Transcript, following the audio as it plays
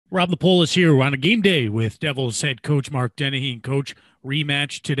Rob the Pole is here. We're on a game day with Devils head coach Mark Dennehy. And coach,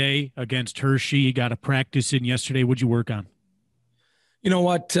 rematch today against Hershey. Got a practice in yesterday. What'd you work on? You know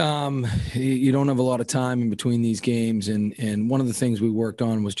what? You don't have a lot of time in between these games, and one of the things we worked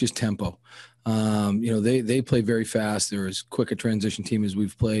on was just tempo. They play very fast. They're as quick a transition team as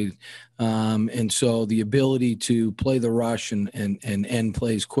we've played, and so the ability to play the rush and end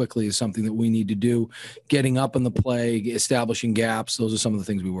plays quickly is something that we need to do. Getting up in the play, establishing gaps. Those are some of the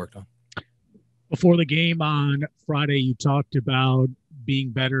things we worked on. Before the game on Friday, you talked about being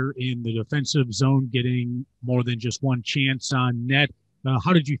better in the defensive zone, getting more than just one chance on net.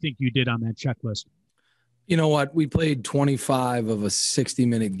 How did you think you did on that checklist? You know what? We played 25 of a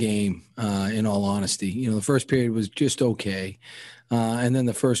 60-minute game, in all honesty. The first period was just okay. And then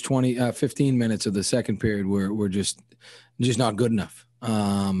the first 15 minutes of the second period were just not good enough.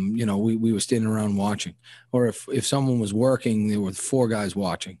 We were standing around watching. Or if someone was working, there were four guys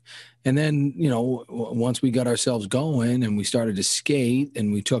watching. And then, once we got ourselves going and we started to skate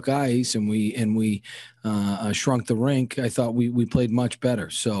and we took ice and we shrunk the rink, I thought we played much better.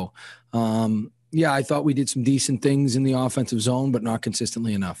 So, yeah, I thought we did some decent things in the offensive zone, but not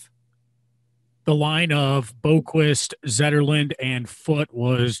consistently enough. The line of Boqvist, Zetterlund, and Foote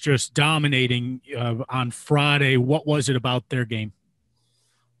was just dominating on Friday. What was it about their game?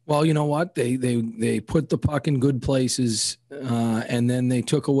 Well, you know what? They put the puck in good places, and then they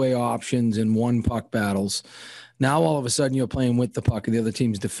took away options and won puck battles. Now all of a sudden you're playing with the puck and the other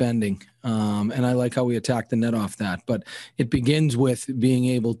team's defending, and I like how we attacked the net off that. But it begins with being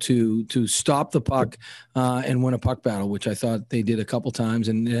able to stop the puck and win a puck battle, which I thought they did a couple times,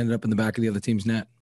 and it ended up in the back of the other team's net.